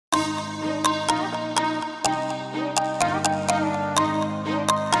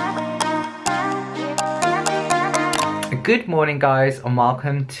Good morning guys and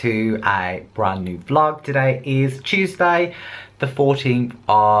welcome to a brand new vlog. Today is Tuesday the 14th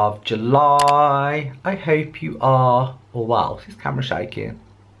of July. I hope you are all well. Is this camera shaking?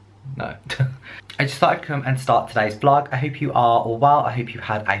 No. I just thought I'd come and start today's vlog. I hope you are all well. I hope you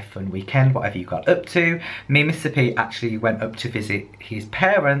had a fun weekend, whatever you got up to. Me and Mr. P actually went up to visit his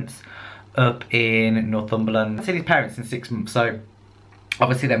parents up in Northumberland. I haven't seen his parents in 6 months, so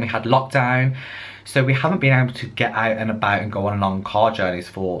obviously then we had lockdown. So we haven't been able to get out and about and go on long car journeys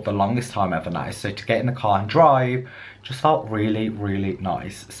for the longest time ever now. So to get in the car and drive just felt really, really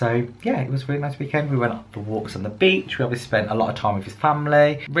nice. So yeah, it was a really nice weekend. We went for walks on the beach. We obviously spent a lot of time with his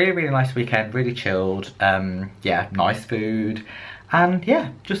family. Really, really nice weekend, really chilled. Yeah, nice food. And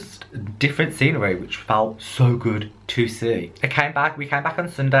yeah, just different scenery, which felt so good to see. We came back on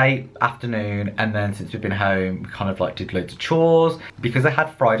Sunday afternoon, and then since we've been home, we kind of like did loads of chores. Because I had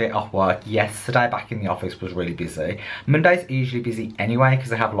Friday off work, yesterday back in the office was really busy. Monday's usually busy anyway,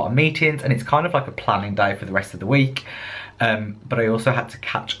 because I have a lot of meetings, and it's kind of like a planning day for the rest of the week. But I also had to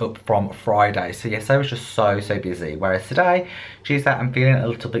catch up from Friday. So yesterday was just so busy. Whereas today, Tuesday, I'm feeling a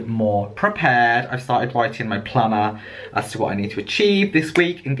little bit more prepared. I've started writing my planner as to what I need to achieve this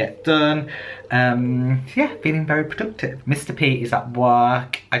week and get done. Yeah, feeling very productive. Mr. P is at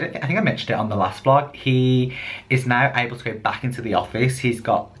work. I think I mentioned it on the last vlog. He is now able to go back into the office. He's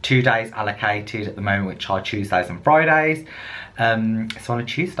got 2 days allocated at the moment, which are Tuesdays and Fridays. So on a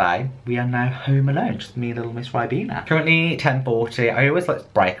Tuesday, we are now home alone, just me and little Miss Ribena. Currently 10:40, I always like to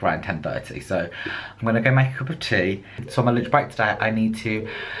break around 10:30, so I'm gonna go make a cup of tea. So on my lunch break today, I need to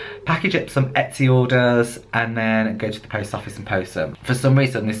package up some Etsy orders and then go to the post office and post them. For some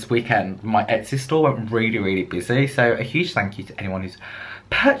reason this weekend, my Etsy store went really busy, so a huge thank you to anyone who's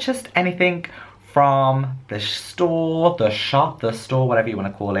purchased anything from the store, the shop, the store, whatever you want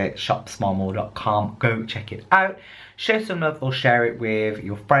to call it, shopsmallmall.com. Go check it out. Show some love or share it with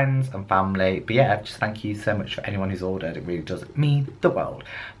your friends and family. But yeah, just thank you so much for anyone who's ordered. It really does mean the world.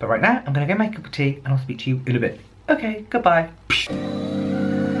 But right now, I'm going to go make a cup of tea and I'll speak to you in a bit. Okay, goodbye.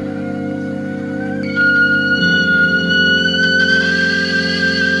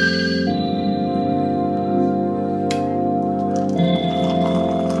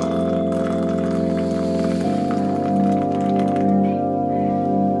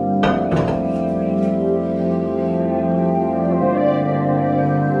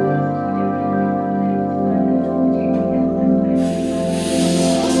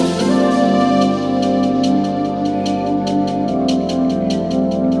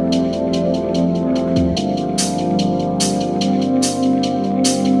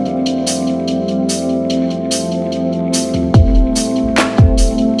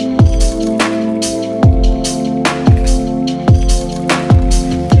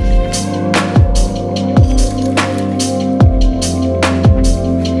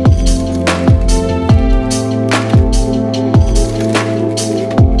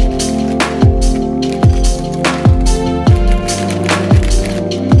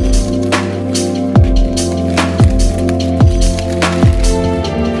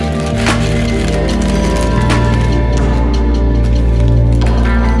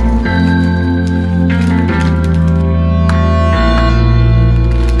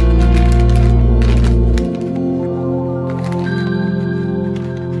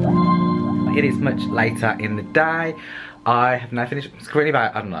 It is much later in the day. I have now finished. It's currently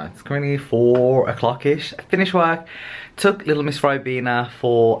about, I don't know, it's currently 4 o'clock-ish. I finished work, took little Miss Ribena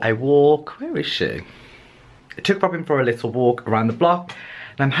for a walk. Where is she? I took Robin for a little walk around the block,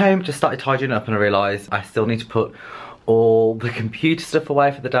 and I'm home, just started tidying up, and I realised I still need to put all the computer stuff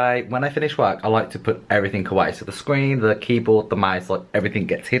away for the day. When I finish work, I like to put everything away. So the screen, the keyboard, the mouse, like everything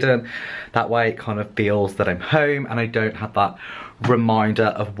gets hidden. That way it kind of feels that I'm home and I don't have that reminder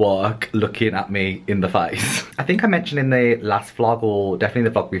of work looking at me in the face. I think I mentioned in the last vlog, or definitely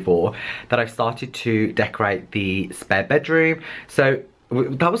the vlog before, that I've started to decorate the spare bedroom. So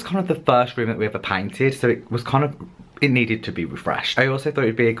that was kind of the first room that we ever painted, so it was kind of, it needed to be refreshed. I also thought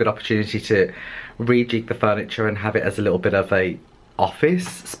it'd be a good opportunity to rejig the furniture and have it as a little bit of a office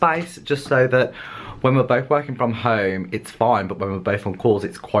space, just so that when we're both working from home it's fine, but when we're both on calls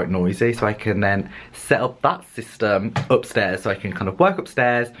it's quite noisy. So I can then set up that system upstairs, so I can kind of work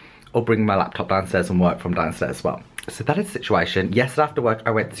upstairs or bring my laptop downstairs and work from downstairs as well. So that is the situation. Yesterday after work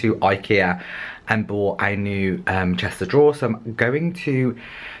I went to IKEA and bought a new chest of drawers, so I'm going to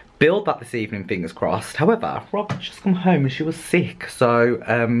build that this evening, fingers crossed. However, Rob just come home and she was sick, so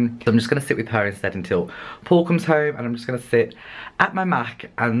I'm just going to sit with her instead until Paul comes home, and I'm just going to sit at my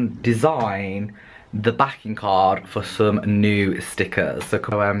Mac and design the backing card for some new stickers. So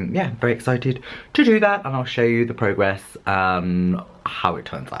yeah, very excited to do that, and I'll show you the progress and how it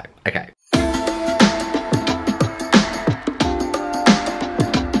turns out. Okay.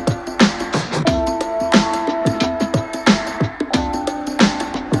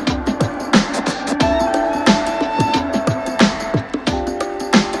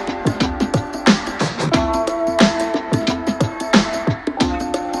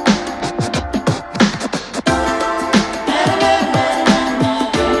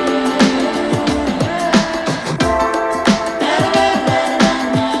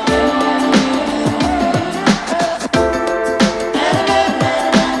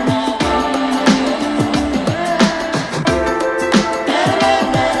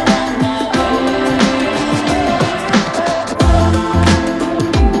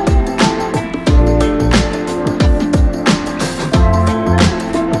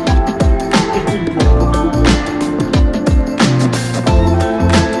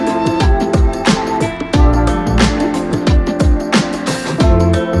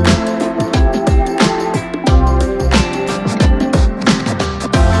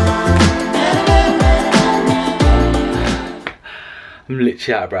 I'm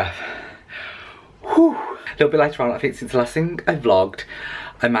literally out of breath. Whew. A little bit later on, I think since the last thing I vlogged,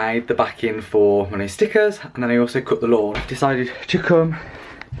 I made the backing for my new stickers, and then I also cut the lawn. I've decided to come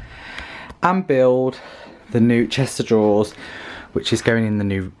and build the new chest of drawers, which is going in the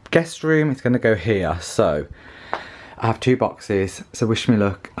new guest room. It's going to go here. So I have 2 boxes, so wish me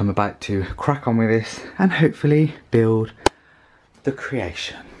luck. I'm about to crack on with this and hopefully build the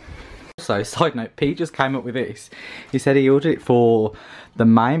creation. Also, side note, Pete just came up with this. He said he ordered it for the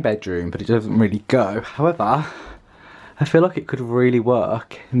main bedroom, but it doesn't really go. However, I feel like it could really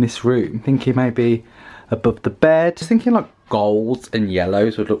work in this room. Thinking maybe above the bed. Just thinking like golds and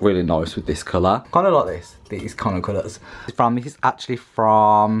yellows would look really nice with this colour. Kind of like this, these kind of colours. This is actually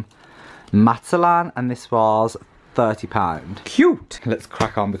from Matalan, and this was £30. Cute! Let's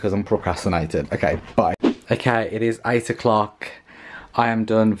crack on because I'm procrastinating. Okay, bye. Okay, it is 8 o'clock. I am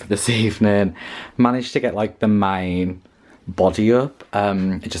done for this evening. Managed to get like the main body up.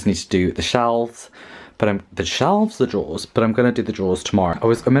 I just need to do the shelves. But the drawers, but I'm gonna do the drawers tomorrow.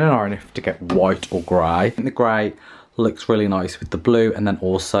 I'm in an RNF to get white or grey. I think the grey looks really nice with the blue, and then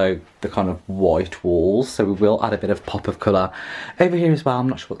also the kind of white walls. So we will add a bit of pop of colour over here as well. I'm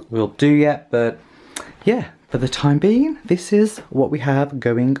not sure what we'll do yet, but yeah, for the time being, this is what we have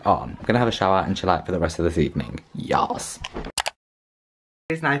going on. I'm gonna have a shower and chill out for the rest of this evening. Yes.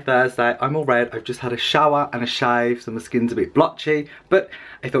 It's now Thursday, I'm all red, I've just had a shower and a shave, so my skin's a bit blotchy, but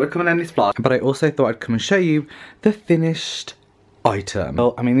I thought I'd come and end this vlog. But I also thought I'd come and show you the finished item.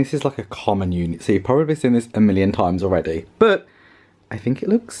 Well, I mean, this is like a common unit, so you've probably seen this a million times already, but I think it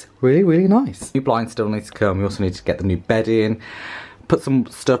looks really, really nice. New blinds still need to come, we also need to get the new bed in, put some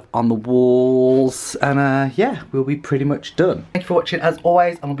stuff on the walls, and yeah, we'll be pretty much done. Thank you for watching as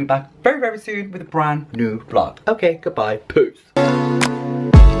always, and I'll be back very, very soon with a brand new vlog. Okay, goodbye, peace.